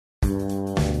I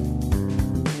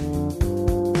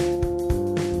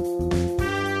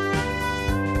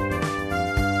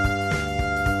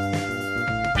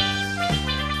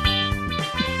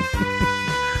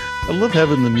love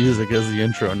having the music as the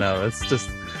intro now. It's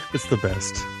the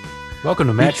best. Welcome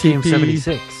to Match Game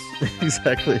 76.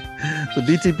 Exactly. The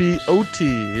BTP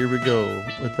OT. Here we go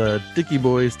with the Dicky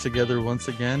Boys together once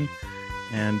again.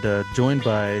 And joined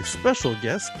by special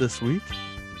guest this week,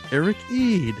 Eric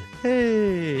Eid.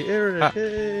 Hey, Eric.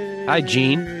 Hey. Hi,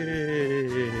 Gene.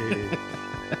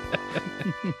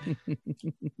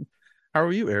 How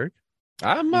are you, Eric?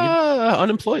 I'm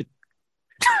unemployed.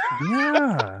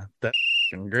 Yeah, that's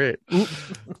great.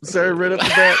 Sorry, right up the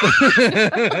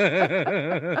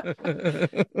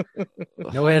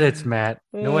bat. No edits, Matt.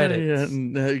 No edits.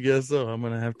 Yeah, I guess so. I'm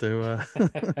gonna have to.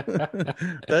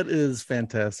 That is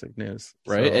fantastic news,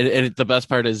 Right? So, And the best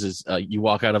part is you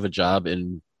walk out of a job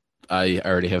and I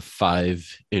already have 5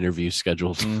 interviews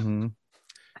scheduled. mm-hmm.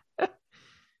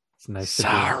 It's nice.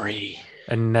 Sorry. To be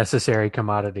a necessary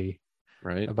commodity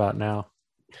Right? about now.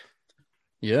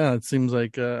 Yeah, it seems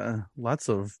like lots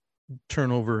of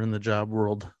turnover in the job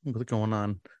world with going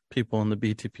on. People in the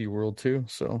BTP world too.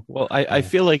 So, Well, I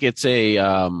feel like it's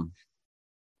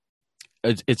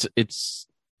it's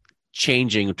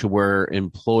changing to where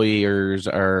employers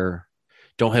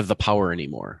don't have the power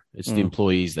anymore. It's the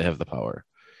employees that have the power,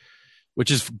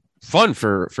 which is fun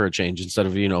for a change. Instead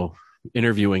of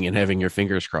interviewing and having your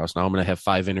fingers crossed, now I'm going to have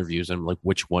 5 interviews and I'm like,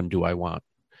 which one do I want?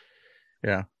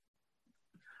 Yeah,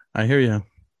 I hear you.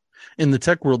 In the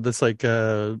tech world, that's like,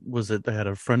 I had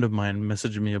a friend of mine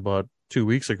messaging me about 2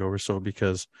 weeks ago or so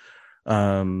because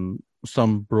some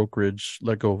brokerage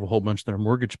let go of a whole bunch of their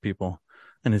mortgage people.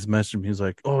 And his message me, he's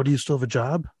like, "Oh, do you still have a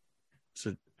job?" I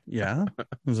said, "Yeah."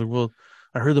 He's like, "Well,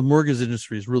 I heard the mortgage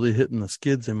industry is really hitting the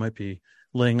skids. They might be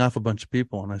laying off a bunch of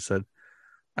people." And I said,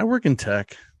 "I work in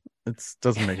tech. It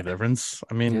doesn't make a difference.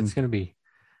 I mean, It's gonna be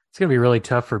really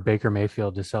tough for Baker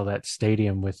Mayfield to sell that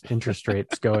stadium with interest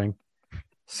rates going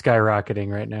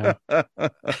skyrocketing right now.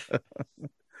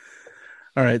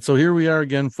 All right, so here we are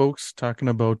again, folks, talking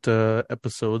about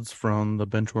episodes from the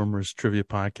Benchwarmers Trivia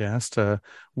Podcast.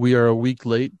 We are a week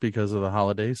late because of the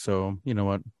holiday, so you know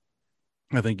what?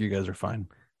 I think you guys are fine.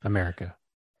 America.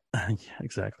 Yeah,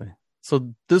 exactly.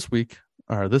 So this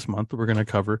month, we're going to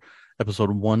cover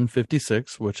episode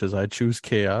 156, which is I Choose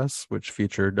Chaos, which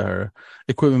featured our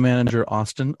equipment manager,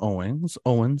 Austin Owings,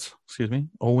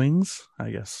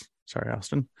 I guess. Sorry,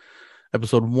 Austin.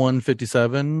 Episode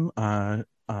 157,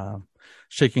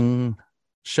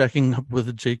 Shacking Up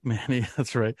with Jake Manny.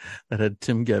 That's right. That had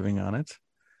Tim Geving on it.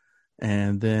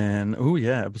 And then,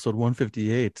 episode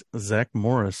 158, Zach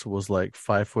Morris was like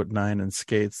 5'9" in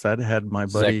skates. That had my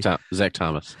buddy Zach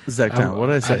Thomas. Zach Thomas. What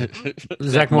did I say?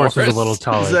 Zach Morris was a little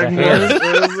taller. Zach Morris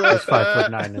was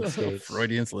 5'9" in skates.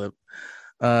 Freudian slip.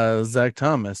 Zach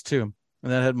Thomas too.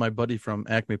 And that had my buddy from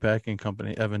Acme Packing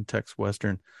Company, Evan Tex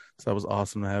Western. So that was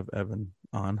awesome to have Evan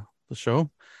on the show.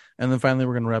 And then finally,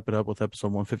 we're going to wrap it up with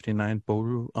episode 159,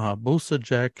 Bosa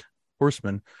Jack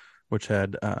Horseman, which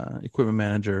had equipment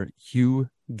manager Hugh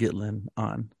Gitlin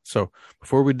on. So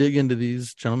before we dig into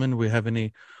these, gentlemen, do we have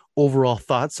any overall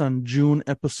thoughts on June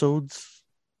episodes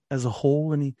as a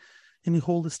whole? Any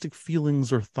holistic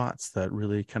feelings or thoughts that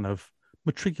really kind of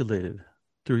matriculated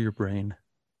through your brain?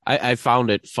 I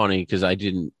found it funny because I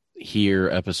didn't hear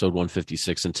episode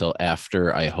 156 until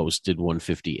after I hosted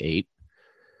 158.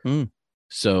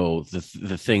 So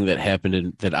the thing that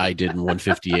happened that I did in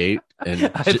 158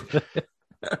 and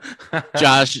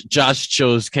Josh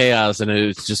chose chaos, and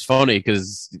it's just funny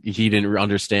because he didn't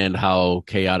understand how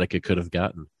chaotic it could have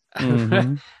gotten.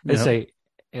 Mm-hmm.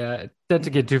 Not to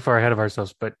get too far ahead of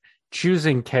ourselves, but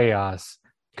choosing chaos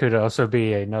could also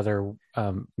be another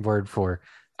word for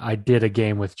I did a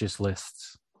game with just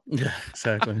lists. Yeah,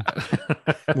 exactly.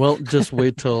 Well, just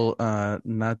wait till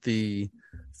not the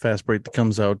fast break that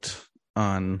comes out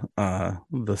on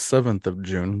the 7th of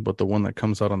June, but the one that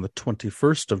comes out on the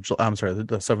 21st of July. I'm sorry, the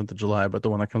 7th of July, but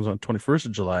the one that comes on the 21st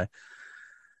of July.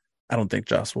 I don't think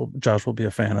Josh will be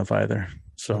a fan of either.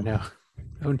 So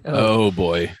Oh no. Oh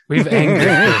boy. We've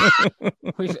angered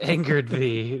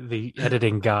the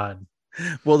editing god.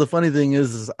 Well, the funny thing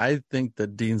is I think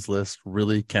that Dean's List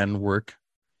really can work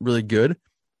really good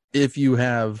if you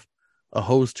have a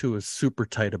host who is super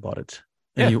tight about it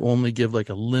and you only give like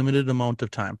a limited amount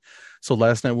of time. So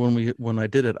last night when I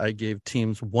did it, I gave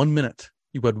teams 1 minute.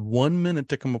 You had 1 minute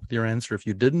to come up with your answer. If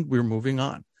you didn't, we were moving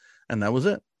on, and that was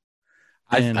it.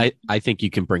 I think you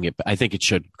can bring it. I think it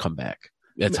should come back.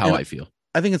 That's how I feel.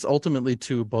 I think it's ultimately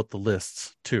too about the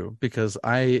lists too, because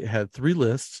I had 3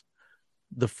 lists.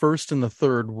 The first and the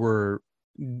third were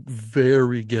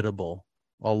very gettable.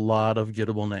 A lot of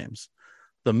gettable names.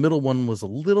 The middle one was a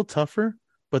little tougher,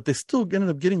 but they still ended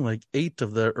up getting like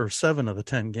 7 of the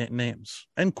 10 names,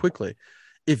 and quickly.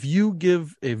 If you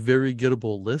give a very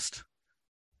gettable list,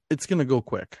 it's going to go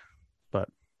quick, but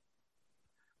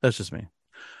that's just me.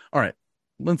 All right,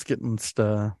 let's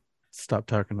stop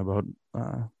talking about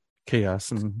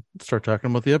chaos and start talking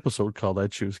about the episode called I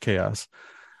Choose Chaos.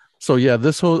 So yeah,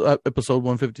 this whole episode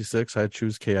 156, I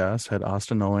Choose Chaos, had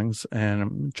Austin Owings,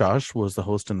 and Josh was the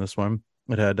host in this one.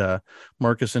 It had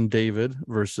Marcus and David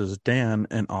versus Dan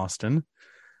and Austin.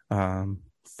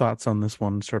 Thoughts on this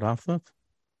one to start off with?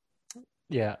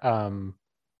 Yeah.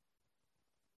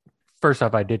 First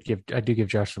off, I do give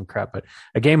Josh some crap, but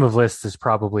a game of lists is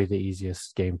probably the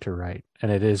easiest game to write,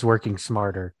 and it is working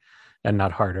smarter and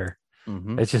not harder.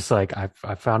 Mm-hmm. It's just like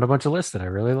I found a bunch of lists that I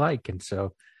really like, and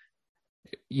so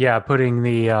yeah, putting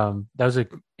the that was an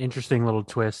interesting little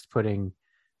twist, putting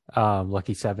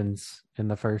lucky sevens in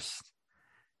the first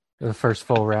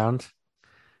full round.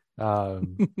 That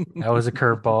was a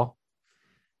curveball.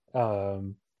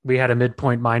 We had a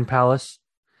midpoint Mind Palace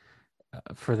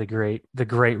for the great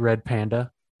Red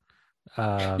Panda,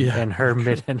 and her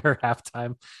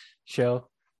halftime show,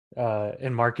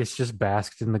 and Marcus just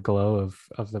basked in the glow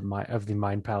of the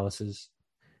Mind Palaces,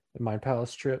 the Mind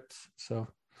Palace trips. So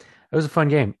it was a fun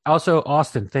game. Also,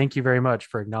 Austin, thank you very much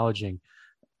for acknowledging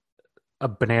a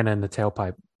banana in the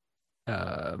tailpipe.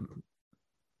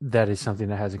 That is something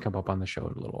that hasn't come up on the show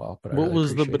in a little while. But what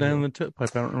was the banana in the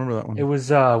tailpipe? I don't remember that one. It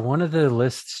was one of the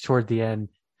lists toward the end.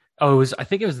 Oh, I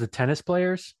think it was the tennis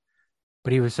players,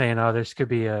 but he was saying, this could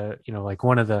be like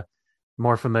one of the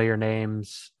more familiar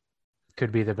names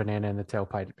could be the banana in the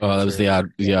tailpipe. Oh, that was the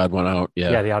odd one out. Yeah.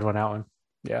 Yeah. The odd one out one.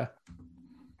 Yeah.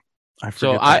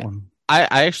 I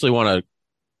actually want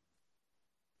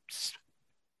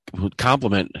to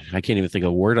compliment. I can't even think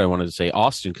of a word I wanted to say,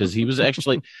 Austin, because he was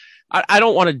actually, I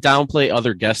don't want to downplay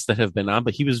other guests that have been on,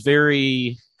 but he was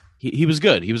he was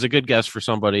good. He was a good guest for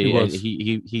somebody.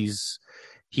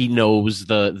 He knows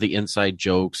the inside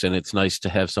jokes, and it's nice to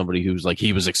have somebody who's like,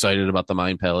 he was excited about the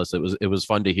Mind Palace. It was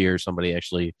fun to hear somebody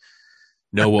actually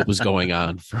know what was going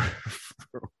on for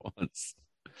once.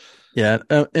 Yeah.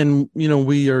 And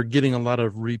we are getting a lot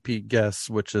of repeat guests,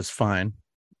 which is fine.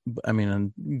 I mean,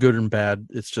 and good and bad.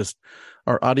 It's just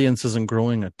our audience isn't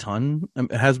growing a ton.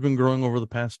 It has been growing over the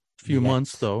past few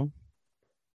months though.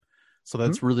 So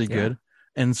that's really good.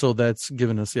 And so that's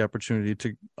given us the opportunity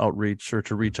to outreach or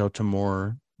to reach out to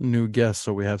more new guests.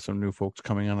 So we have some new folks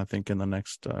coming on, I think, in the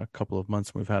next couple of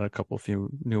months. We've had a few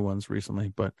new ones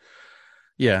recently, but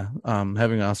yeah,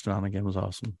 having Austin on again was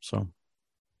awesome. So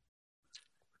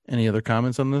any other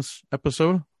comments on this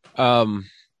episode?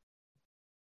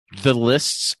 The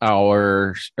lists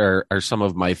are some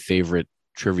of my favorite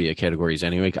trivia categories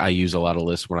anyway. I use a lot of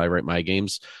lists when I write my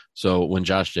games. So when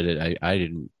Josh did it, I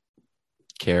didn't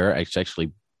care. It's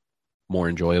actually more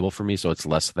enjoyable for me. So it's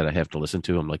less that I have to listen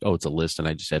to. I'm like, oh, it's a list, and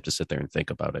I just have to sit there and think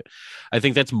about it. I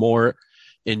think that's more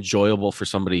enjoyable for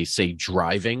somebody, say,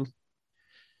 driving.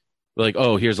 Like,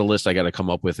 oh, here's a list I got to come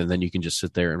up with, and then you can just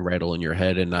sit there and rattle in your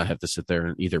head and not have to sit there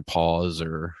and either pause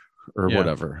or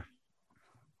whatever.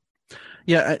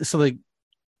 Yeah, so like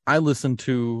I listen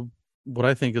to what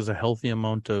I think is a healthy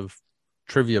amount of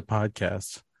trivia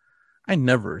podcasts. I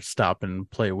never stop and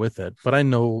play with it, but I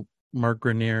know Mark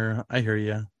Grenier, I hear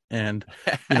you. And,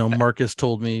 Marcus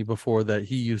told me before that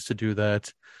he used to do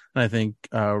that. And I think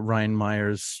Ryan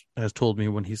Myers has told me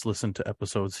when he's listened to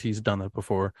episodes, he's done that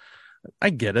before.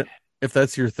 I get it. If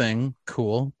that's your thing,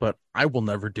 cool. But I will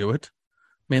never do it,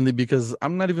 mainly because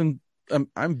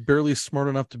I'm barely smart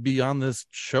enough to be on this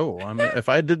show. I mean, if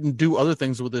I didn't do other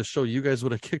things with this show, you guys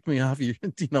would have kicked me off, a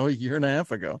year and a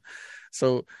half ago.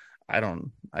 So I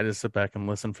just sit back and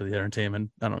listen for the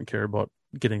entertainment. I don't care about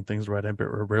getting things right. I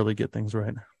rarely get things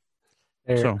right.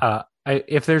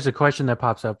 If there's a question that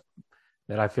pops up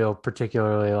that I feel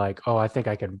particularly like, oh, I think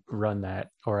I could run that,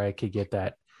 or I could get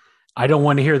that, I don't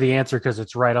want to hear the answer because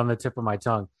it's right on the tip of my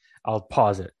tongue. I'll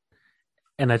pause it.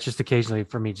 And that's just occasionally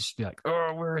for me, just be like,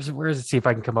 oh, where is it? See if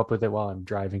I can come up with it while I'm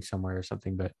driving somewhere or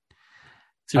something. But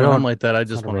when I'm like that, I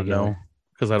just want to know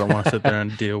because I don't want to sit there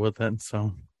and deal with it.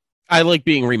 So I like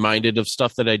being reminded of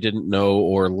stuff that I didn't know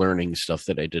or learning stuff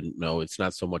that I didn't know. It's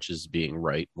not so much as being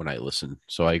right when I listen.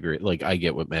 So I agree. Like, I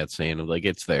get what Matt's saying. Like,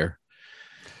 it's there.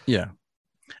 Yeah.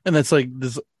 And that's like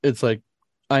this. It's like,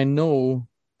 I know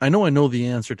the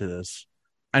answer to this.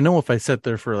 I know if I sit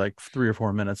there for like 3 or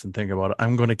 4 minutes and think about it,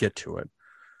 I'm going to get to it.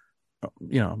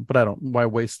 But I don't. Why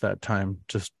waste that time?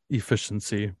 Just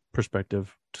efficiency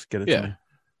perspective. Just get it to me.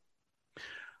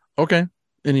 Okay.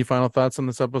 Any final thoughts on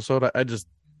this episode? I just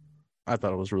I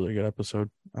thought it was a really good episode.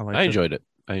 I enjoyed it.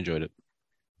 I enjoyed it.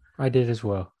 I did as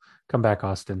well. Come back,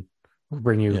 Austin. We'll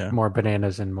bring you more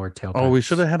bananas and more tailpipes. Oh, we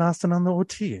should have had Austin on the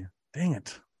OT. Dang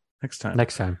it. Next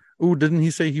time. Oh, didn't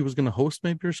he say he was going to host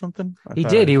maybe or something? He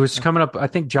did. He was coming up. I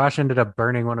think Josh ended up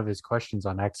burning one of his questions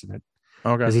on accident.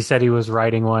 Okay. Because he said he was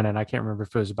writing one, and I can't remember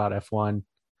if it was about F1.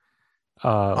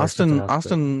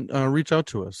 Austin, reach out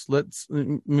to us. Let's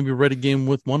maybe write a game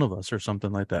with one of us or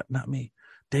something like that. Not me.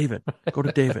 David. Go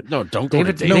to David. No, don't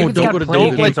David, go to David. No, don't go to David.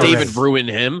 Don't let David ruin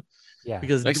him. Yeah.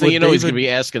 Because next thing you know, he's going to be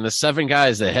asking the 7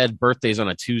 guys that had birthdays on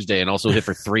a Tuesday and also hit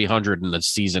for 300 in the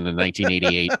season in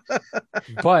 1988.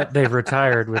 But they've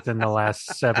retired within the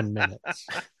last 7 minutes.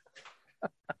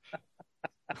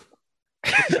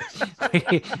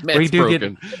 we do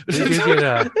broken.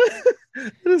 It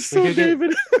is so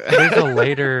David. There's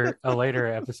a later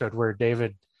episode where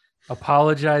David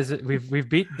apologizes. We've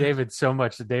beat David so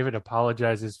much that David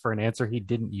apologizes for an answer he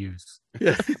didn't use.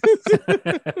 Yeah.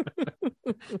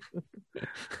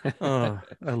 Oh,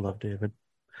 I love David.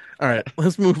 All right,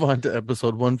 let's move on to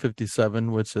episode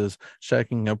 157, which is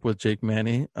Shacking Up with Jake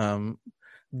Manny.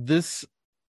 This,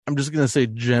 I'm just going to say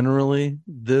generally,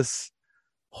 this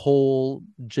whole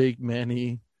Jake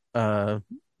Manny,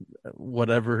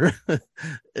 whatever,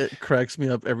 it cracks me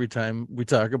up every time we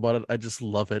talk about it. I just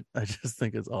love it. I just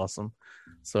think it's awesome.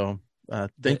 So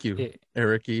thank you,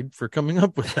 Eric Eid, for coming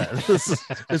up with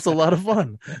that. It's a lot of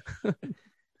fun.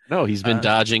 No, he's been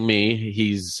dodging me.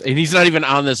 He's not even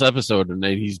on this episode, and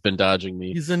he's been dodging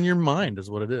me. He's in your mind, is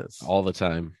what it is. All the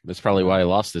time. That's probably why I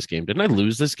lost this game. Didn't I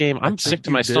lose this game? I'm sick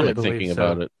to my stomach thinking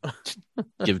about it.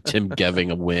 Give Tim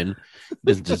Geving a win. He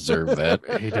doesn't deserve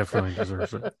that. He definitely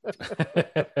deserves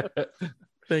it.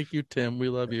 Thank you, Tim. We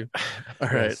love you. All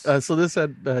right. So this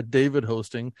had David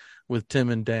hosting with Tim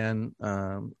and Dan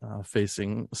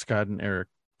facing Scott and Eric.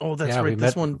 Oh, that's right.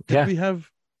 This one. Did we have?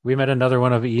 We met another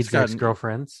one of Eid's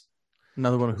ex-girlfriends.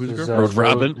 Another one of whose girlfriends? Road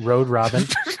Robin. Road Robin.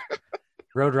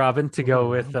 Road Robin to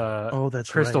go with that's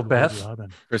Crystal Beth.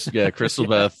 Crystal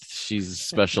Beth. She's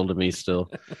special to me still.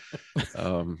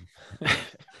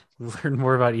 We learned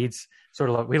more about Eid's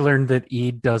we learned that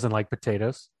Eid doesn't like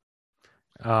potatoes.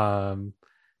 Or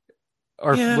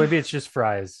maybe it's just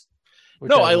fries.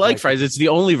 No, I like fries. It's the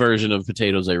only version of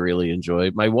potatoes I really enjoy.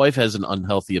 My wife has an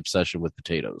unhealthy obsession with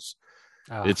potatoes.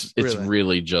 It's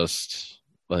really just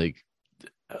like,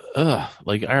 all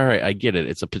right, I get it.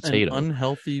 It's a potato. An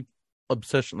unhealthy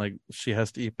obsession. Like she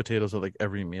has to eat potatoes at like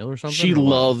every meal or something. She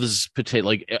loves potato.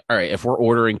 Like, all right, if we're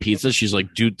ordering pizza, she's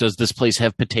like, dude, does this place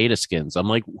have potato skins? I'm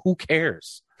like, who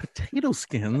cares? Potato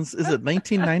skins? Is it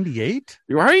 1998?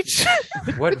 Right?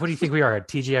 What do you think we are at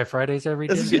TGI Fridays every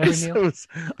day?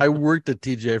 I worked at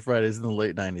TGI Fridays in the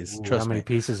late 90s. Ooh, Trust how me. many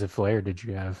pieces of flair did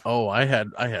you have? Oh, I had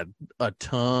a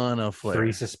ton of flair.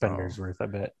 3 suspenders worth, I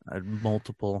bet. I had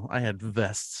multiple. I had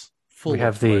vests full. We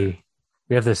have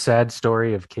the sad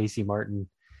story of Casey Martin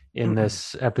in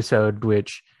this episode,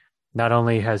 which not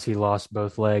only has he lost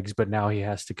both legs, but now he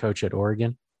has to coach at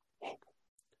Oregon.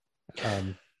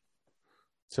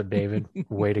 So David,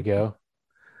 way to go.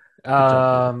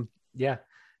 Yeah.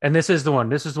 And this is the one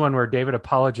where David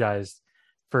apologized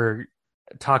for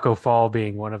Taco Fall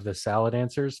being one of the salad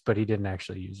answers, but he didn't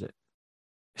actually use it.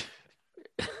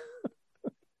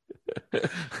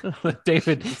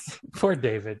 David, poor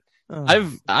David.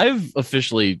 I've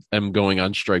officially am going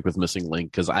on strike with Missing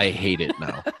Link because I hate it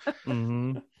now.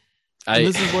 Mm-hmm.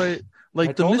 This is why, I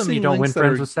told him you don't win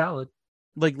friends with salad.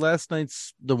 Like last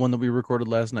night's, the one that we recorded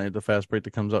last night, the fast break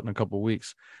that comes out in a couple of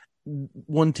weeks.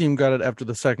 One team got it after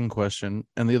the second question,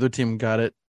 and the other team got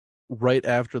it right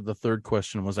after the third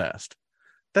question was asked.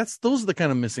 Those are the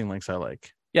kind of missing links I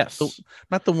like. Yes, so,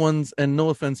 not the ones. And no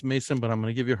offense, Mason, but I'm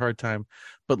going to give you a hard time.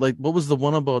 But like, what was the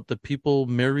one about the people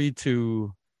married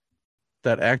to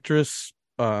that actress?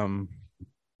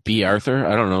 B. Arthur?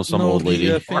 I don't know, old lady.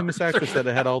 The famous actress that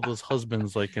had all those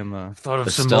husbands, like in the. Thought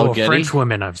of some more French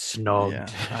women I've snugged. Yeah,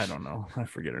 I don't know. I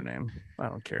forget her name. I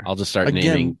don't care. I'll just start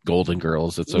naming Golden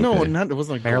Girls. It's okay. No, it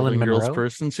wasn't like Marilyn Golden Monroe? Girls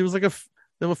person. She was like a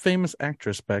famous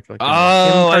actress back. Like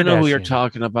I know who you're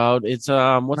talking about. It's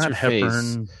what's not her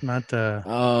Hepburn, face? Not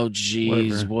oh,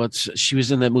 geez, she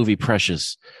was in that movie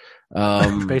Precious.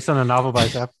 Based on a novel by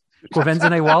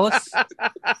Quentin Wallace.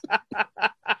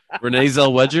 Renee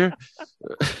Zellweger.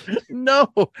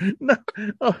 No.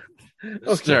 Oh,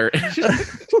 okay.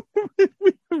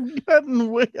 We've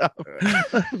gotten way off.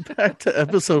 Back to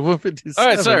episode 157. All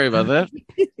right, sorry about that.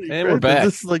 And we're back.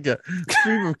 This is like a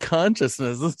stream of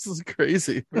consciousness. This is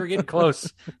crazy. We were getting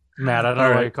close. Matt, I don't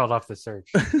know why you called off the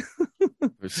search.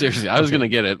 Seriously, I was going to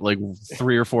get it. Like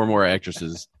 3 or 4 more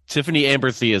actresses. Tiffany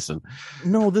Amber Thiessen.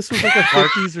 No, this was like a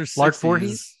 50s or 60s. Lark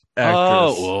Voorhees?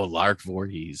 actress. Oh, Lark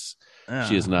Voorhees. Yeah.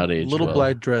 She is not aged Little well.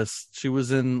 black dress. She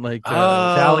was in like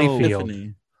Sally Field.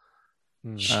 Tiffany.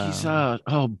 She's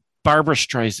Barbara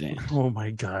Streisand. Oh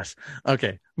my gosh.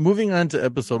 Okay, moving on to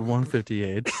episode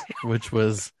 158, which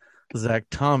was Zach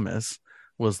Thomas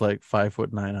was like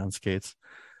 5'9" on skates.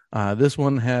 This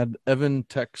one had Evan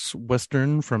Tex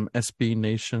Western from SB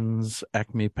Nation's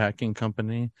Acme Packing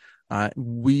Company. I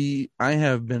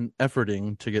have been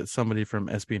efforting to get somebody from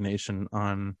SB Nation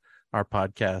on our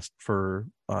podcast for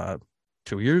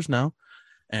 2 years now,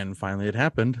 and finally it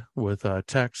happened with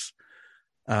Tex.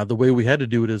 The way we had to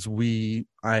do it is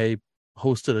I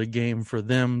hosted a game for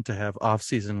them to have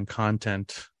off-season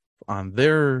content on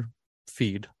their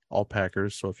feed, all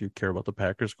Packers. So if you care about the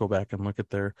Packers, go back and look at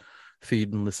their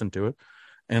feed and listen to it.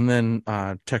 And then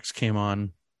Tex came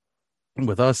on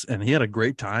with us, and he had a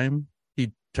great time.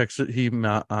 He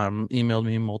emailed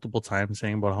me multiple times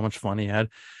saying about how much fun he had.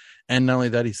 And not only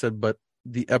that, he said, but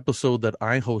the episode that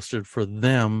I hosted for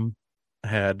them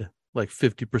had like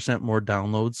 50% more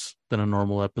downloads than a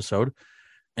normal episode.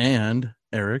 And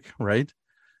Eric, right?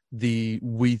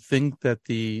 We think that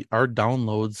our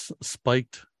downloads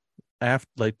spiked after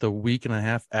like the week and a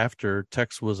half after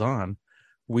Tex was on.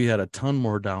 We had a ton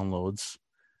more downloads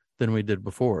than we did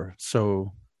before.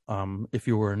 So if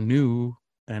you were new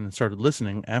and started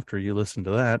listening after you listened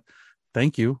to that,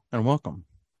 thank you and welcome.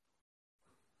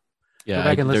 Yeah, go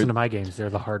back and listen to my games. They're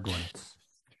the hard ones.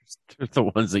 They're the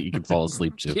ones that you can fall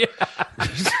asleep to.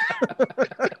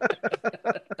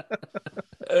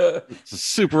 It's a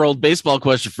super old baseball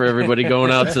question for everybody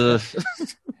going out to.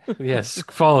 Yes,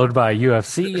 followed by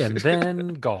UFC and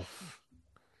then golf.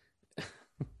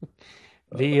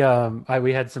 We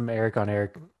had some Eric on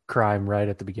Eric crime right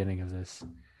at the beginning of this,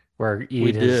 where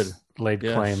Ed has laid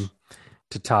claim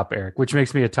to top Eric, which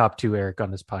makes me a top 2 Eric on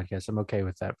this podcast. I'm okay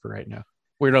with that for right now.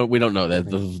 We don't know that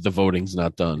the voting's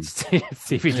not done.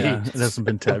 CBD. Yeah, it hasn't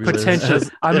been tabulated. Potentially,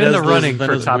 I'm in the running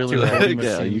for top 2 Eric.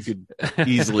 Yeah, you could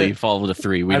easily fall to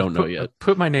 3. We don't know yet.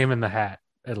 Put my name in the hat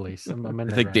at least. I'm I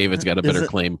think David's got a better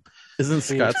claim. Isn't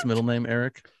Scott's middle name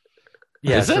Eric?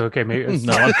 Yeah, so okay, maybe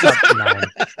no, I'm top 9.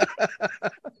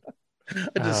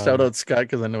 I just shout out Scott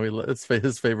because I know it's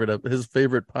his favorite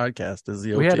podcast is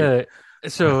the OT. We had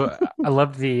I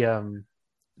love the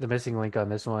missing link on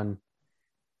this one.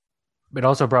 It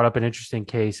also brought up an interesting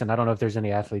case, and I don't know if there's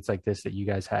any athletes like this that you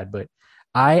guys had, but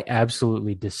I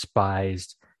absolutely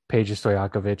despised Peja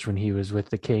Stojakovic when he was with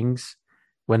the Kings,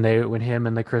 when him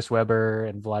and the Chris Webber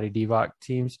and Vlade Divac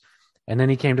teams, and then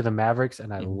he came to the Mavericks,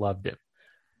 and I loved him.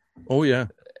 Oh yeah,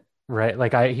 right.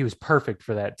 Like he was perfect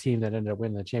for that team that ended up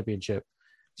winning the championship.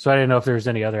 So I didn't know if there was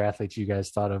any other athletes you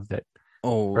guys thought of that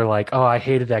were like, oh, I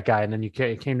hated that guy, and then you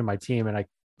came to my team, and I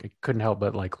couldn't help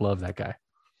but like love that guy.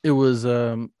 It was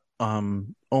oh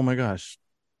my gosh,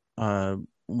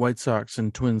 White Sox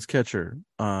and Twins catcher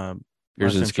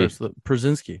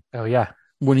Przinsky. Oh yeah,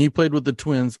 when he played with the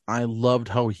Twins, I loved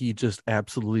how he just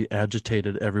absolutely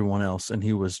agitated everyone else, and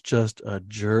he was just a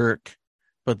jerk.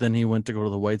 But then he went to go to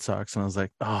the White Sox, and I was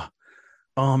like,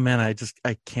 oh man,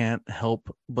 I can't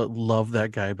help but love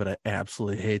that guy, but I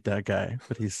absolutely hate that guy.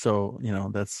 But he's so,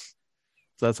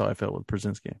 that's how I felt with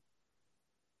Przinsky.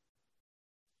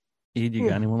 Ed, you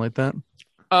got anyone like that?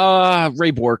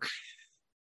 Ray Bork.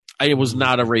 I was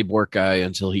not a Ray Bork guy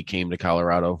until he came to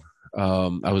Colorado.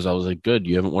 I was like, good,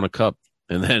 you haven't won a cup.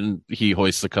 And then he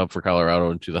hoists the cup for Colorado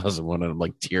in 2001, and I'm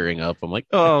like tearing up. I'm like,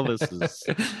 oh, this is.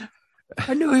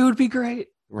 I knew he would be great.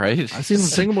 Right. I see. The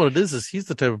thing about it is he's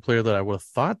the type of player that I would have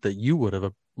thought that you would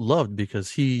have loved, because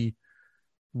he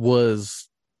was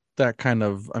that kind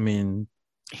of. I mean,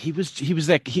 he was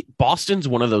that. Boston's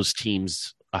one of those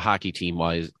teams, a hockey team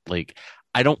wise. Like,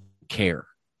 I don't care.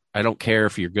 I don't care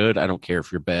if you're good. I don't care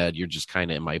if you're bad. You're just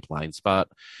kind of in my blind spot.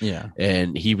 Yeah.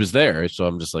 And he was there. So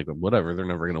I'm just like, whatever. They're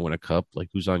never going to win a cup. Like,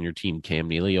 who's on your team? Cam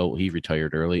Neely. Oh, he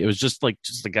retired early. It was just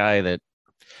a guy that.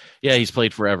 Yeah, he's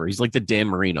played forever. He's like the Dan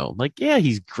Marino. Like, yeah,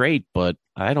 he's great, but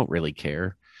I don't really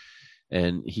care.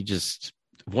 And he just,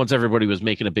 once everybody was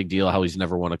making a big deal how he's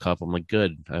never won a cup, I'm like,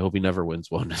 good. I hope he never wins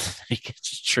one. He gets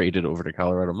just traded over to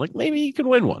Colorado. I'm like, maybe he could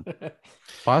win one.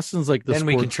 Boston's like the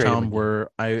sports town where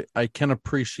I can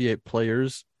appreciate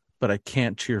players, but I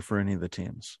can't cheer for any of the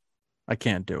teams. I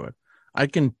can't do it. I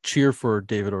can cheer for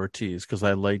David Ortiz because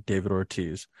I like David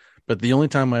Ortiz. But the only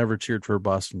time I ever cheered for a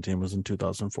Boston team was in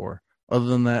 2004. Other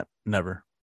than that, never.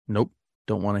 Nope.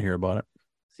 Don't want to hear about it.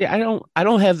 See, I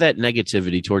don't have that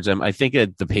negativity towards them. I think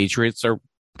that the Patriots are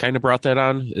kind of brought that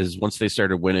on, is once they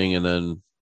started winning, and then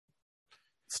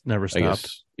it's never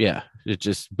stopped. Yeah. It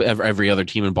just every other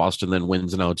team in Boston then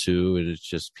wins now too, and it's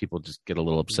just people just get a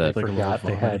little upset. They forgot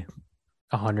they had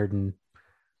 100 and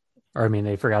Or I mean,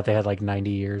 they forgot they had like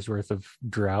 90 years worth of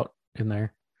drought in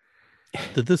there.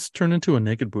 Did this turn into a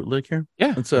naked bootleg here?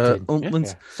 Yeah, Let's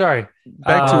Yeah. Sorry.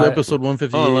 back to episode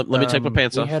 158. Oh, let me take my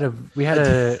pants off. We had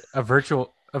a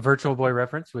virtual boy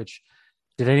reference. Which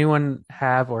did anyone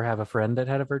have a friend that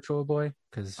had a virtual boy?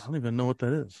 Because I don't even know what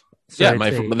that is. So yeah,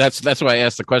 that's why I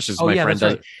asked the questions. Oh, my yeah, friend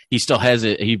that's right. He still has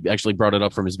it. He actually brought it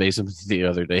up from his basement the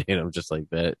other day, and I'm just like,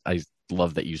 that. I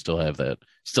love that you still have that.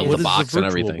 Still What the is box the and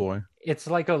virtual everything. boy? It's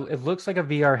like it looks like a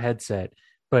VR headset,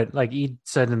 but like Ed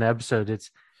said in the episode,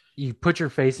 it's you put your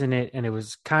face in it, and it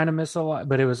was kind of missile,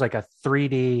 but it was like a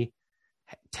 3D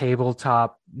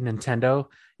tabletop Nintendo.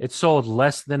 It sold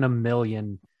less than 1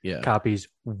 million copies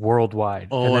worldwide.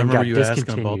 Oh, and I then remember got you asking about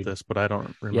discontinued. this, but I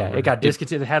don't remember. Yeah, it got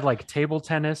discontinued. It had like table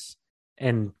tennis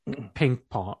and ping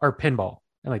pong or pinball,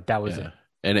 and like that was it.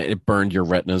 And it burned your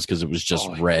retinas because it was just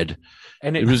red.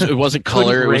 And it wasn't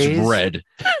color; it was red.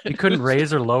 You couldn't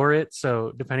raise or lower it,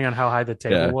 so depending on how high the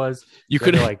table was, you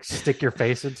could like stick your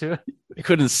face into it. You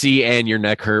couldn't see, and your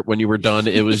neck hurt when you were done.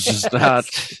 It was just not.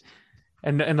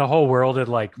 And the whole world had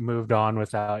like moved on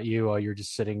without you while you're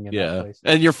just sitting in that place.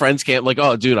 And your friends can't like,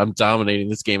 oh, dude, I'm dominating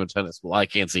this game of tennis. Well, I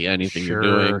can't see anything you're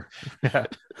doing. Yeah.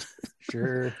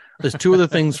 Sure. There's two other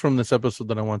things from this episode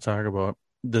that I want to talk about.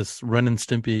 This Ren and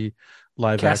Stimpy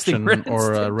live action Ren and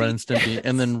Stimpy,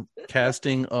 and then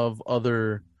casting of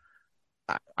other.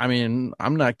 I mean,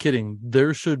 I'm not kidding.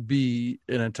 There should be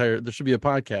a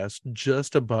podcast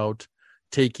just about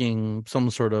taking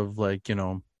some sort of like,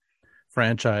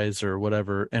 franchise or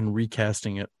whatever and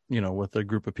recasting it, with a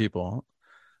group of people.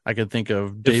 I could think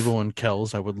of Davo and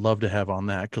Kells. I would love to have on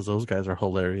that because those guys are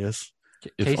hilarious.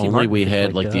 If Casey only Martin we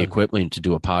had like the equipment to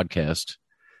do a podcast.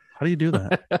 How do you do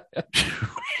that?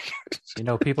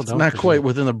 People don't. It's not quite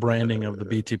within the branding of the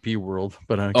BTP world,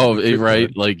 but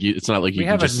right. Like it's not like you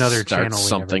can just another start channel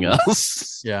something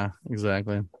else. Yeah,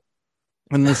 exactly.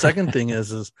 And the second thing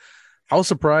is how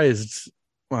surprised,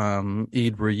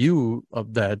 Ed, were you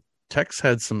of that Tex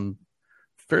had some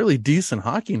fairly decent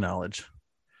hockey knowledge?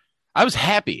 I was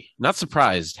happy, not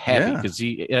surprised, happy because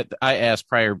I asked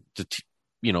prior to,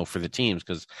 for the teams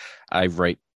because I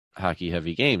write hockey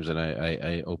heavy games and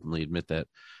I openly admit that.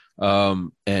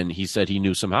 And he said he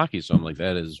knew some hockey. So I'm like,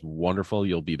 that is wonderful.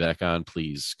 You'll be back on,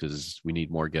 please. Cause we need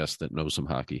more guests that know some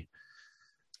hockey.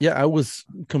 Yeah. I was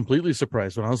completely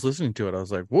surprised when I was listening to it. I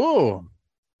was like, whoa,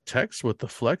 Tex with the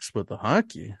flex, with the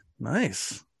hockey.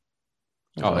 Nice.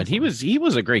 Oh, and he was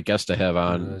a great guest to have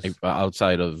on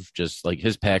outside of just like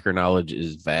his Packer knowledge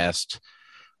is vast.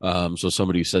 So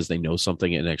somebody who says they know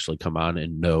something and actually come on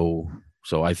and know.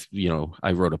 So I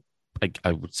wrote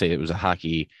I would say it was a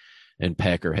hockey and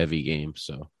Packer heavy game.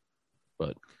 So,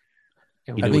 but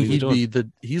I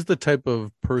think he's the type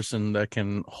of person that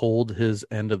can hold his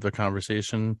end of the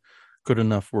conversation good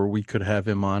enough where we could have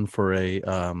him on for a,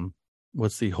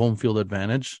 what's the home field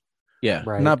advantage? Yeah.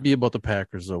 Right. Not be about the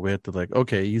Packers though. We have to like,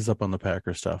 okay, he's up on the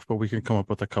Packer stuff, but we can come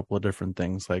up with a couple of different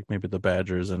things, like maybe the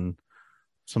Badgers and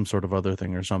some sort of other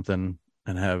thing or something,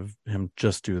 and have him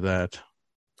just do that.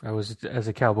 As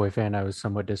a Cowboy fan, I was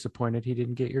somewhat disappointed he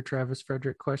didn't get your Travis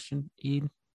Frederick question,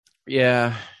 Ed.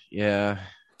 Yeah.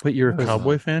 But you're a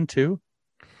Cowboy fan too?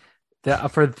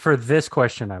 For this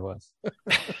question, I was.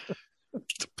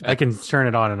 I can turn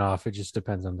it on and off. It just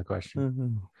depends on the question.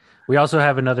 Mm-hmm. We also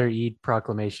have another Eid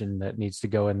proclamation that needs to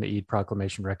go in the Eid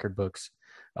proclamation record books.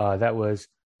 That was,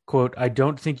 quote, I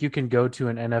don't think you can go to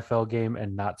an NFL game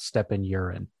and not step in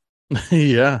urine.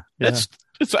 Yeah. That's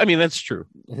true.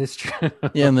 It's true.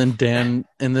 Yeah. And then Dan,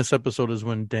 in this episode is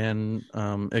when Dan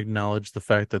acknowledged the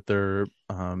fact that there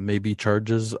may be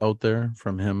charges out there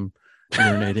from him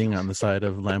urinating on the side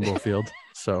of Lambeau Field.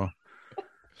 So,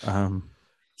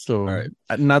 right.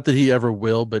 Not that he ever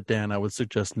will, but Dan, I would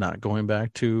suggest not going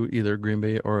back to either Green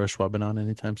Bay or Ashwaubenon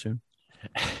anytime soon.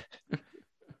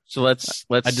 So let's.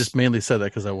 I just mainly said that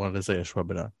because I wanted to say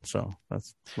Ashwaubenon. So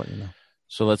that's let you know.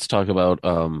 So let's talk about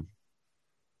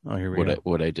here we go.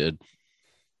 What I did.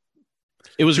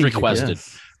 It was requested.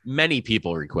 Yes. Many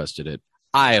people requested it.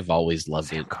 I have always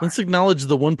loved it. Let's acknowledge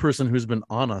the one person who's been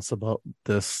on us about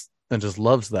this and just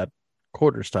loves that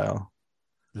quarter style.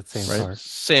 The same right?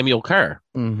 Samuel Carr.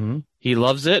 Mm-hmm. He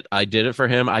loves it. I did it for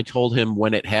him. I told him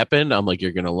when it happened, I'm like,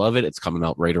 you're going to love it. It's coming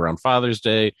out right around Father's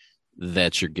Day.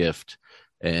 That's your gift.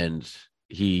 And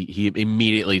he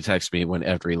immediately texted me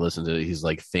after he listened to it. He's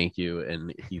like, thank you.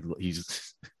 And he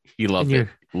loved it.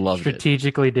 Loved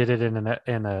strategically it. Did it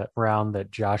in a round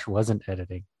that Josh wasn't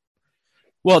editing.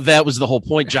 Well, that was the whole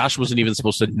point. Josh wasn't even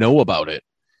supposed to know about it.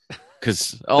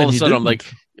 Because all of a sudden I'm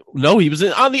like, no, he was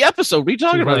on the episode. What are you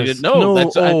talking about? He didn't know.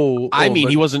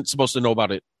 He wasn't supposed to know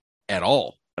about it at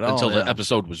all. until the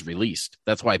episode was released.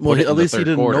 That's why I put well, it in at the least he third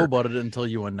didn't quarter. know about it until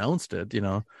you announced it, you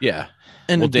know? Yeah.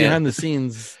 And Well, behind the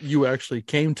scenes, you actually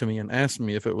came to me and asked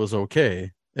me if it was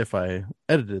okay if I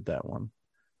edited that one.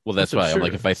 Well, that's why sure. I'm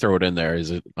like, if I throw it in there,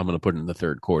 I'm going to put it in the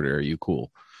third quarter. Are you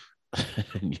cool?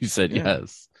 And you said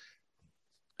yes.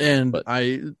 And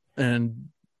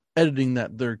editing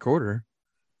that third quarter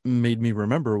made me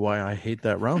remember why I hate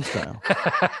that round style.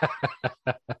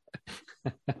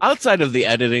 Outside of the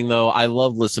editing, though, I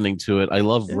love listening to it. I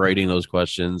love writing those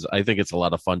questions. I think it's a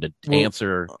lot of fun to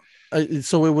answer.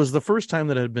 So it was the first time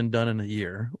that it had been done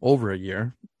in over a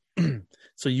year.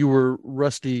 So you were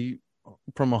rusty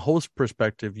from a host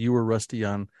perspective. You were rusty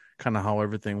on kind of how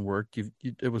everything worked.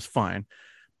 It was fine,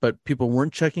 but people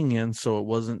weren't checking in. So it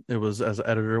was as an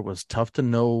editor, it was tough to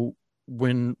know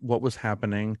what was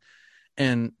happening.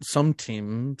 And some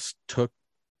teams took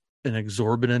an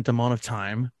exorbitant amount of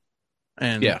time.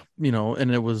 And,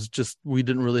 and it was just, we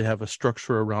didn't really have a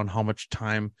structure around how much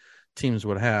time teams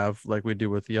would have like we do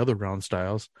with the other round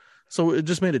styles. So it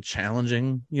just made it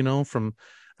challenging,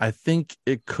 I think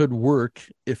it could work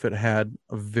if it had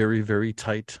a very, very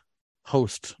tight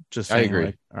host. Just saying, I agree.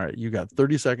 Like, all right, you got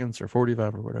 30 seconds or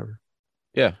 45 or whatever.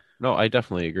 Yeah, no, I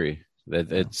definitely agree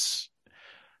that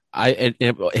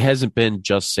it hasn't been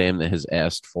just Sam that has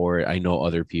asked for it. I know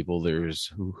other people.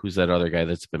 There's who's that other guy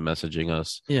that's been messaging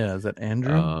us? Yeah, is that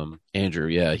Andrew? Andrew,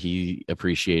 yeah, he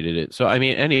appreciated it. So I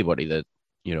mean, anybody that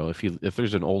if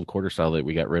there's an old quarter style that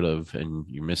we got rid of and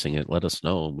you're missing it, let us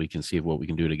know and we can see what we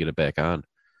can do to get it back on. I'm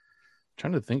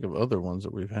trying to think of other ones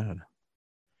that we've had.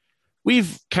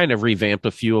 We've kind of revamped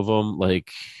a few of them.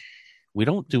 Like we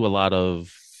don't do a lot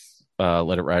of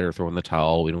let it ride or throw in the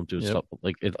towel. We don't do stuff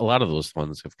like it. A lot of those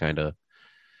ones have kind of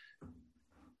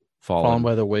fallen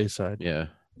by the wayside. Yeah.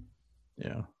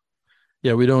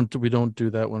 We don't do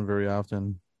that one very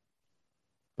often.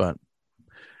 But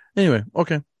anyway,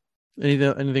 okay.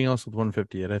 Anything else with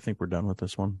 158? I think we're done with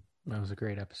this one. That was a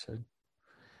great episode.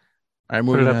 All right,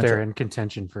 put it up there in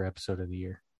contention for episode of the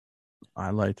year. I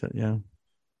liked it. Yeah,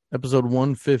 episode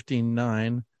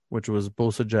 159, which was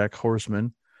Bosa Jack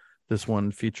Horseman. This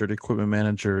one featured equipment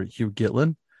manager Hugh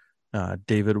Gitlin.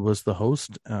 David was the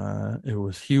host. It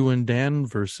was Hugh and Dan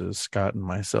versus Scott and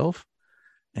myself.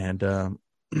 And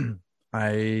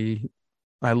I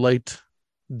liked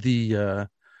the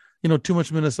too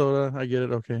much Minnesota. I get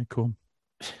it. Okay, cool.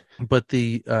 But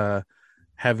the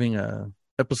having a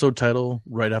episode title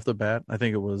right off the bat, I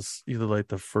think it was either like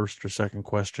the first or second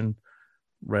question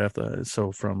right after.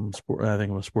 So from sport, I think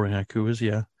it was Sporting Haikus.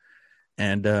 Yeah.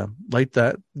 And like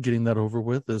that, getting that over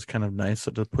with is kind of nice.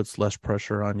 It just puts less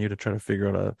pressure on you to try to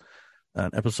figure out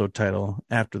an episode title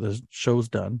after the show's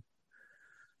done.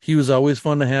 He was always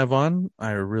fun to have on.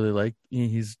 I really like.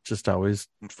 He's just always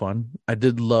fun. I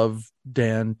did love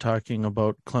Dan talking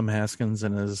about Clem Haskins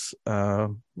and his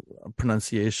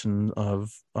pronunciation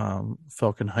of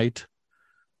Falcon Height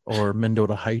or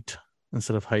Mendota Height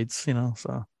instead of Heights.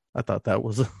 So I thought that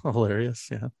was hilarious.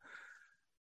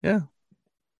 Yeah.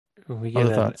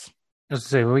 Thoughts? I was to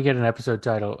say, when we get an episode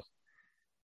title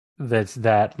that's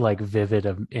that like vivid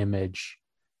of image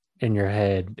in your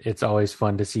head, it's always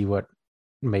fun to see what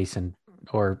Mason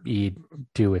or Ede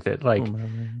do with it. Like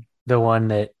the one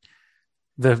that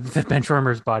the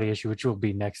Benchwarmer's body issue, which will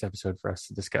be next episode for us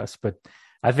to discuss. But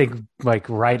I think like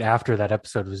right after that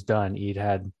episode was done, Ede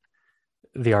had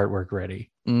the artwork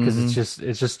ready because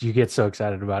it's just you get so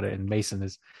excited about it, and Mason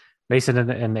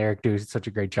and Eric do such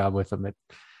a great job with them.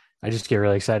 I just get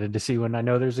really excited to see when I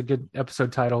know there's a good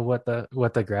episode title, what the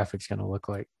graphics going to look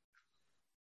like.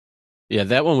 Yeah,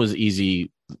 that one was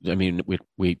easy. I mean,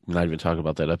 we not even talk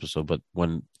about that episode, but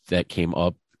when that came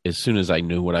up, as soon as I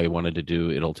knew what I wanted to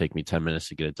do, it'll take me 10 minutes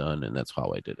to get it done, and that's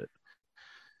how I did it.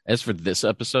 As for this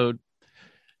episode,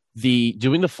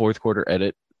 doing the fourth quarter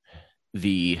edit,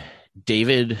 the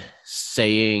David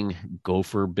saying "go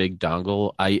for big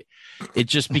dongle," it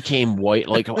just became white.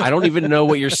 Like I don't even know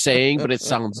what you're saying, but it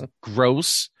sounds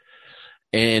gross,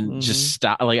 and just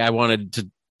stop. Like I wanted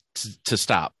to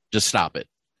stop, just stop it,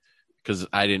 because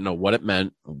I didn't know what it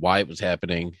meant, why it was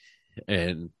happening,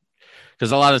 and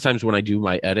because a lot of times when I do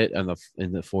my edit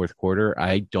in the fourth quarter,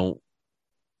 I don't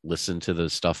listen to the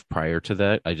stuff prior to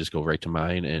that. I just go right to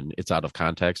mine, and it's out of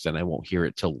context, and I won't hear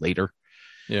it till later.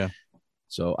 Yeah.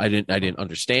 So I didn't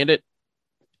understand it,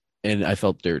 and I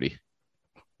felt dirty.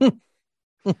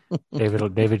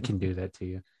 David can do that to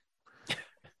you.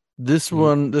 This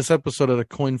episode had a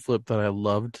coin flip that I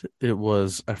loved. It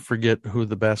was, I forget who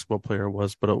the basketball player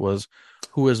was, but it was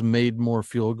who has made more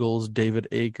field goals, David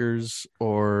Akers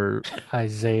or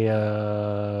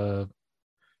Isaiah,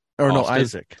 or Austin? No,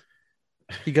 Isaac.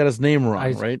 He got his name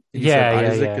wrong, right? He said Yeah,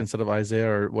 Isaac yeah. instead of Isaiah,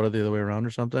 or what, the other way around,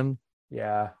 or something.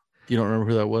 Yeah. You don't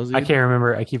remember who that was? I Ed? can't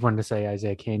remember. I keep wanting to say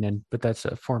Isaiah Kanan, but that's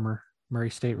a former Murray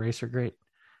State racer. Great.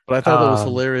 But I thought that was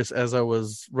hilarious. As I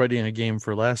was writing a game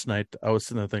for last night, I was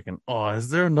sitting there thinking, "Oh, is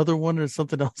there another one or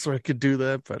something else where I could do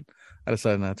that?" But I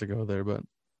decided not to go there. But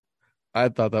I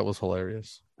thought that was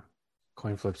hilarious.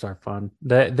 Coin flips are fun.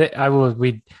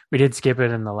 We did skip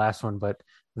it in the last one, but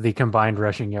the combined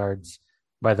rushing yards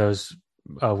by those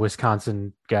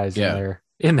Wisconsin guys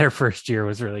in their first year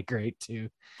was really great too.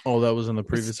 Oh, that was in the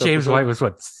previous James episode? White was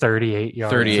 38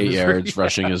 yards. 38 yards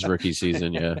rushing his rookie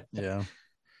season. Yeah. Yeah.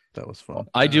 That was fun.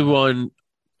 I do one.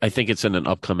 I think it's in an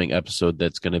upcoming episode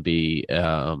that's going to be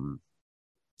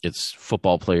it's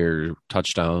football player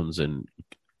touchdowns and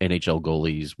NHL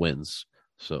goalies wins.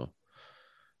 So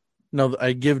no,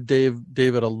 I give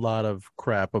David a lot of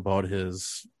crap about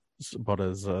his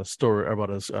story, about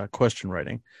his question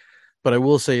writing, but I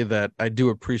will say that I do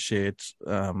appreciate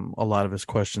a lot of his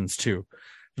questions too.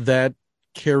 That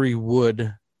Kerry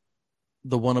Wood,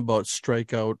 the one about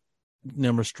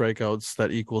number of strikeouts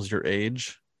that equals your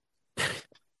age.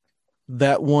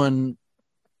 That one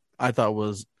I thought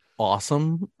was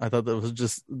awesome. I thought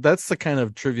that's the kind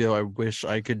of trivia I wish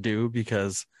I could do,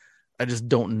 because I just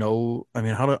don't know. I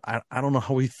mean, I don't know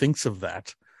how he thinks of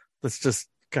that. That's just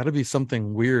got to be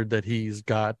something weird that he's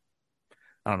got.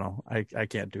 I don't know. I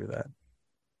can't do that.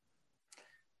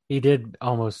 He did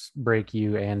almost break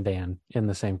you and Dan in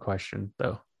the same question,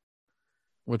 though.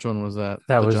 Which one was that?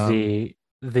 That was the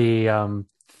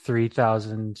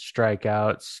 3,000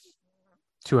 strikeouts,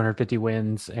 250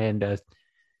 wins, and a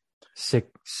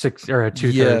six or a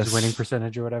 2/3 winning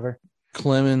percentage or whatever.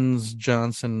 Clemens,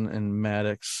 Johnson, and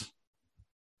Maddox.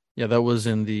 Yeah, that was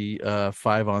in the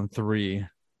 5-on-3.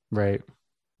 Right.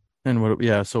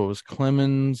 And so it was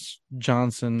Clemens,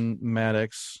 Johnson,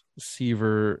 Maddox,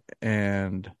 Seaver,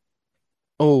 and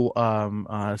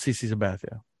CC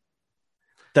Sabathia.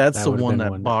 That's the one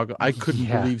that boggled. I couldn't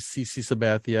believe CC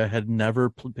Sabathia had never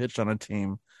pitched on a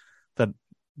team that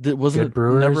wasn't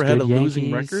Brewers, never had a Yankees.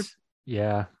 Losing record.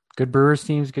 Yeah, good Brewers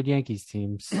teams, good Yankees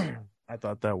teams. I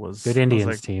thought that was good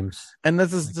Indians teams. And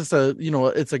this is just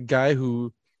it's a guy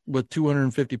who, with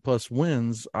 250 plus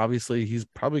wins, obviously he's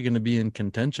probably going to be in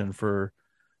contention for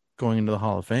going into the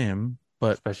Hall of Fame.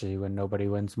 But especially when nobody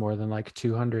wins more than like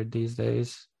 200 these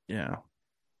days. Yeah,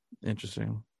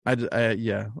 interesting. I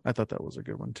thought that was a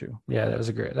good one too. Yeah, that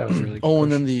was really good.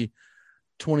 And then the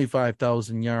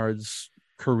 25,000 yards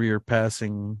career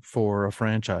passing for a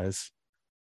franchise.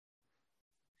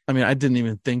 I mean, I didn't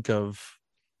even think of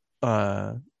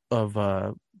Carolina.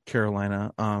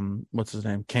 What's his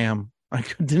name? Cam. I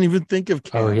didn't even think of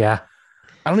Cam. Oh yeah.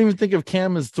 I don't even think of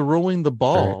Cam as throwing the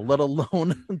ball, let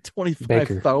alone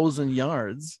 25,000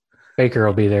 yards. Baker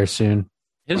will be there soon.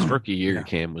 His rookie year,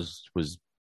 Cam was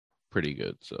pretty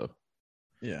good. So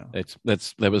yeah,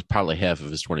 that was probably half of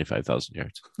his 25,000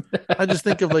 yards. I just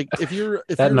think of, like, if you're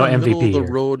in the middle of the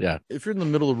road, if you're in the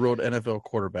middle of the road NFL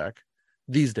quarterback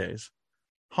these days,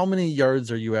 how many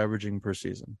yards are you averaging per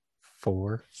season?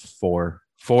 4.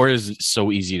 4 is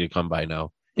so easy to come by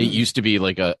now. It used to be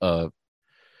like a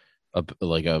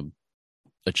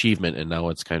achievement, and now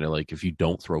it's kind of like, if you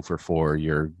don't throw for 4,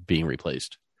 you're being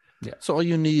replaced. Yeah. So all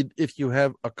you need, if you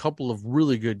have a couple of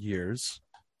really good years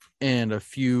and a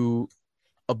few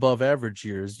above average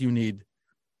years, you need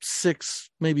 6,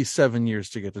 maybe 7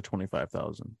 years to get to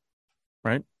 25,000,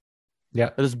 right? Yeah.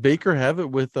 Does Baker have it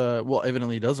with?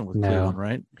 Evidently he doesn't with Cleveland,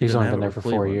 right? He's only been there for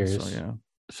 4 years. So,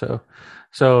 yeah.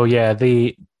 So yeah,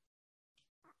 the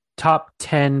top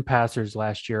 10 passers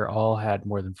last year all had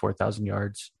more than 4,000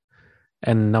 yards,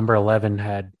 and number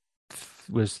 11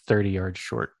 was 30 yards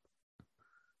short.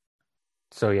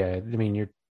 So yeah, I mean, you're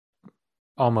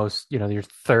almost, your a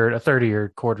third of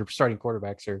your starting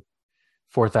quarterbacks are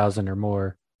 4,000 or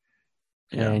more,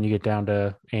 and you get down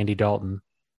to Andy Dalton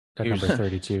at number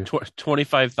 32.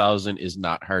 25,000 is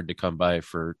not hard to come by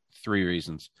for 3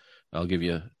 reasons. I'll give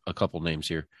you a couple names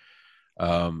here.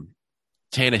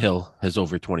 Tannehill has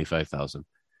over 25,000.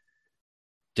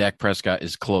 Dak Prescott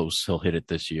is close. He'll hit it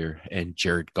this year. And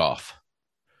Jared Goff.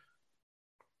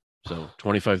 So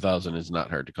 25,000 is not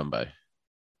hard to come by.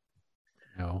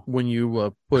 No. When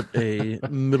you put a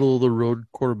middle of the road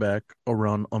quarterback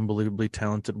around unbelievably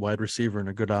talented wide receiver and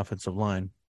a good offensive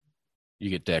line, you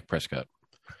get Dak Prescott.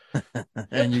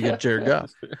 And you get Jared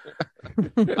Goff.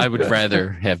 I would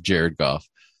rather have Jared Goff.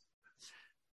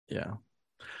 Yeah.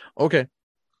 Okay.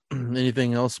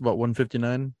 Anything else about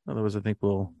 159? Otherwise, I think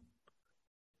we'll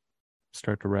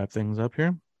start to wrap things up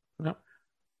here. No.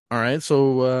 All right,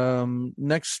 so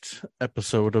next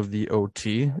episode of the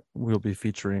OT, we'll be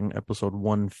featuring episode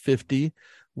 150,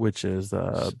 which is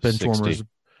Benchwarmers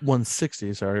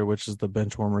 160, sorry, which is the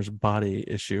Benchwarmers body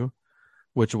issue,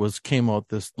 which came out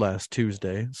this last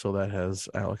Tuesday. So that has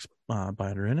Alex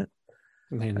Binder in it.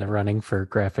 In the running for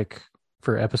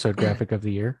episode graphic of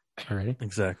the year already.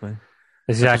 Exactly.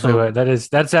 Exactly what that is.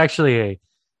 That's actually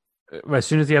as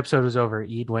soon as the episode was over,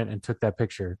 Ede went and took that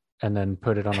picture and then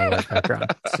put it on the white background.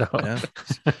 So yeah.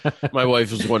 My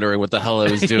wife was wondering what the hell I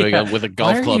was doing with a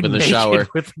golf club in the shower.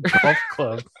 With a golf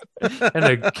club and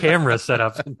a camera set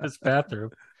up in this bathroom.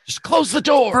 Just close the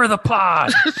door for the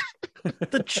pod.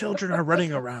 The children are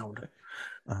running around.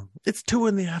 It's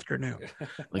 2 p.m.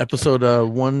 Episode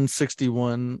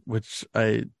 161, which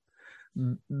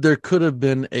there could have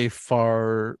been a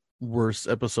far worse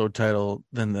episode title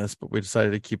than this, but we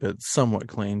decided to keep it somewhat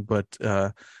clean. But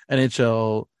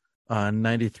NHL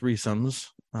 93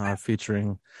 Sums,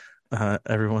 featuring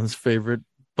everyone's favorite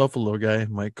Buffalo guy,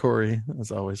 Mike Corey.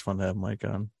 It's always fun to have Mike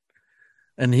on.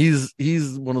 And he's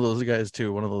one of those guys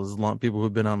too, one of those people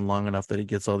who've been on long enough that he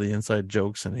gets all the inside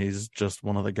jokes, and he's just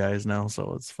one of the guys now,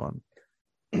 so it's fun.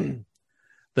 Then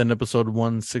episode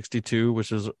 162,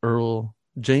 which is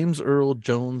James Earl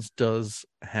Jones does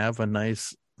have a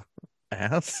nice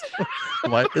ass.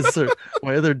 Why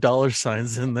are there dollar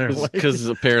signs in there? Because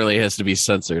apparently it has to be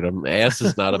censored. Ass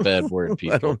is not a bad word,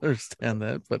 people. I don't understand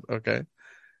that, but okay.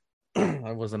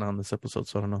 I wasn't on this episode,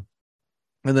 so I don't know.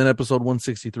 And then episode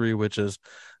 163, which is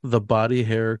the body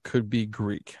hair could be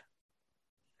Greek.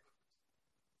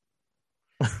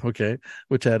 Okay,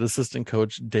 which had assistant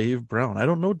coach Dave Brown. I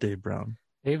don't know Dave Brown.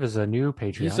 Dave is a new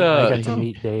Patreon. I got to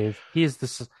meet Dave. He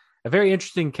is a very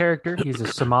interesting character. He's a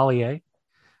sommelier.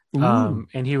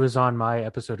 And he was on my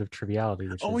episode of Triviality.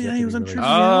 Which he was on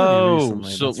Triviality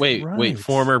recently. So wait,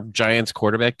 former Giants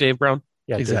quarterback Dave Brown?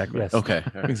 Yeah, exactly. Yes. Okay,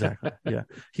 exactly. Yeah,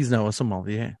 he's now a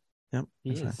sommelier. Yep. He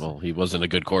is. Well, he wasn't a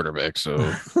good quarterback, so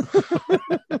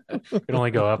could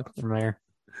only go up from there.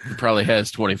 He probably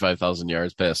has 25,000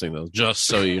 yards passing those, just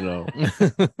so you know.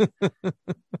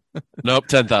 Nope,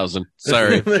 10,000.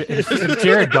 Sorry. If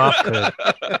Jared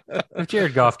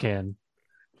Goff can.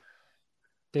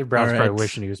 Dave Brown's probably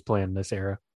wishing he was playing this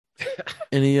era.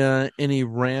 Any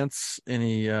rants,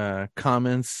 any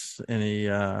comments, any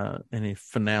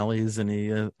finales,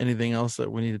 anything else that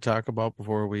we need to talk about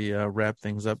before we wrap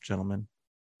things up, gentlemen?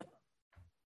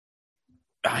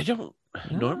 I don't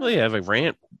normally have a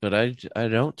rant, but I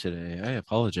don't today. I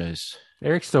apologize.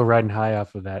 Eric's still riding high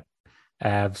off of that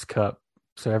Avs Cup,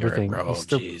 so everything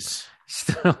he's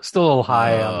still a little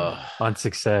high on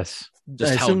success.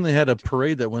 I assume they had a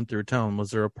parade that went through town.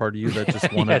 Was there a part of you that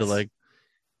just wanted to like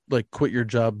quit your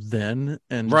job then?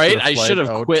 And right, I should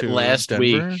have quit last Denver?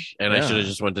 week, and I should have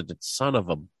just went to the son of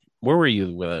a. Where were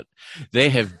you with it? They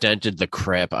have dented the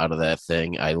crap out of that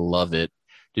thing. I love it.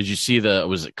 Did you see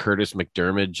was it Curtis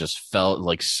McDermott just felt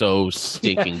like so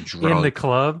stinking drunk in the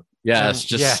club? Yes,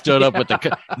 stood up with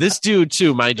this dude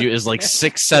too, mind you, is like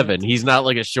 6'7". He's not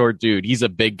like a short dude. He's a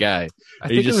big guy.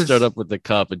 He just stood up with the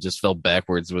cup and just fell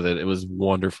backwards with it. It was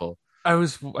wonderful. I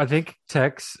think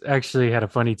Tex actually had a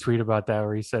funny tweet about that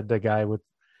where he said the guy with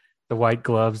the white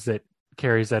gloves that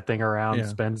carries that thing around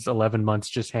spends 11 months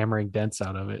just hammering dents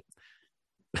out of it.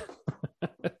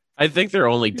 I think they're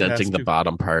only denting the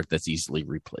bottom part that's easily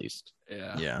replaced.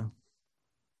 Yeah.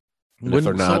 If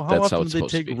they're not, how that's often how it's do they supposed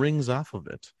to take be. rings off of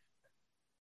it?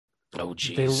 Oh,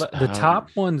 geez. The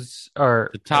top ones are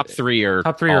the top three are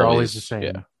always the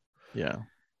same. Yeah.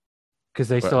 Because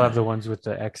they still have the ones with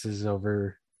the X's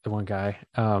over the one guy.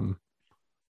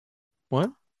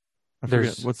 What?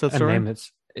 There's what's that story?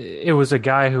 It was a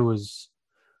guy who was,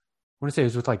 I want to say it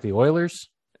was with like the Oilers.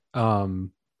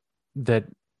 That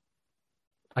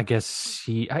I guess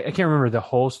I can't remember the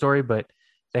whole story, but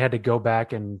they had to go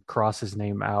back and cross his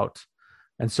name out.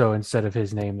 And so instead of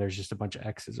his name, there's just a bunch of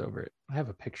X's over it. I have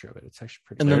a picture of it. It's actually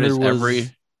pretty. And then there was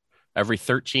every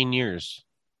 13 years.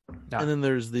 And then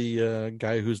there's the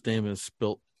guy whose name is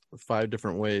spelt 5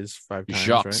 different ways, 5 times.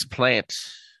 Jacques right? Plant.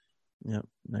 Yep.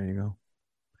 There you go.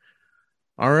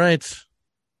 All right.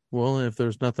 Well, if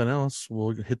there's nothing else,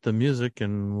 we'll hit the music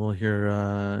and we'll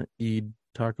hear Ede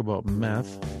talk about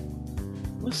meth.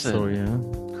 Listen,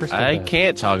 so I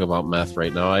can't talk about meth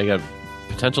right now. I got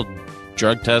potential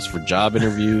drug tests for job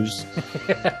interviews.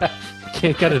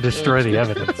 Gotta destroy the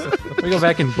evidence. We go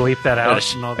back and bleep that out.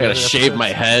 I gotta shave my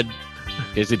head.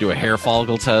 You guys do a hair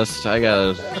follicle test. I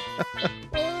gotta.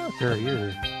 Sure,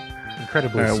 you're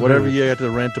incredibly. All right, whatever you got to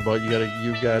rant about,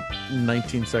 you got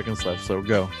 19 seconds left. So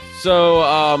go.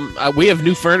 So we have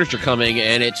new furniture coming,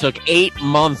 and it took 8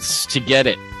 months to get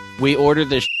it. We ordered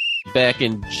this back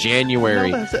in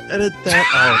January. I'll have to edit that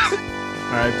out.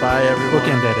 All right, bye everyone.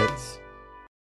 Bookend edits.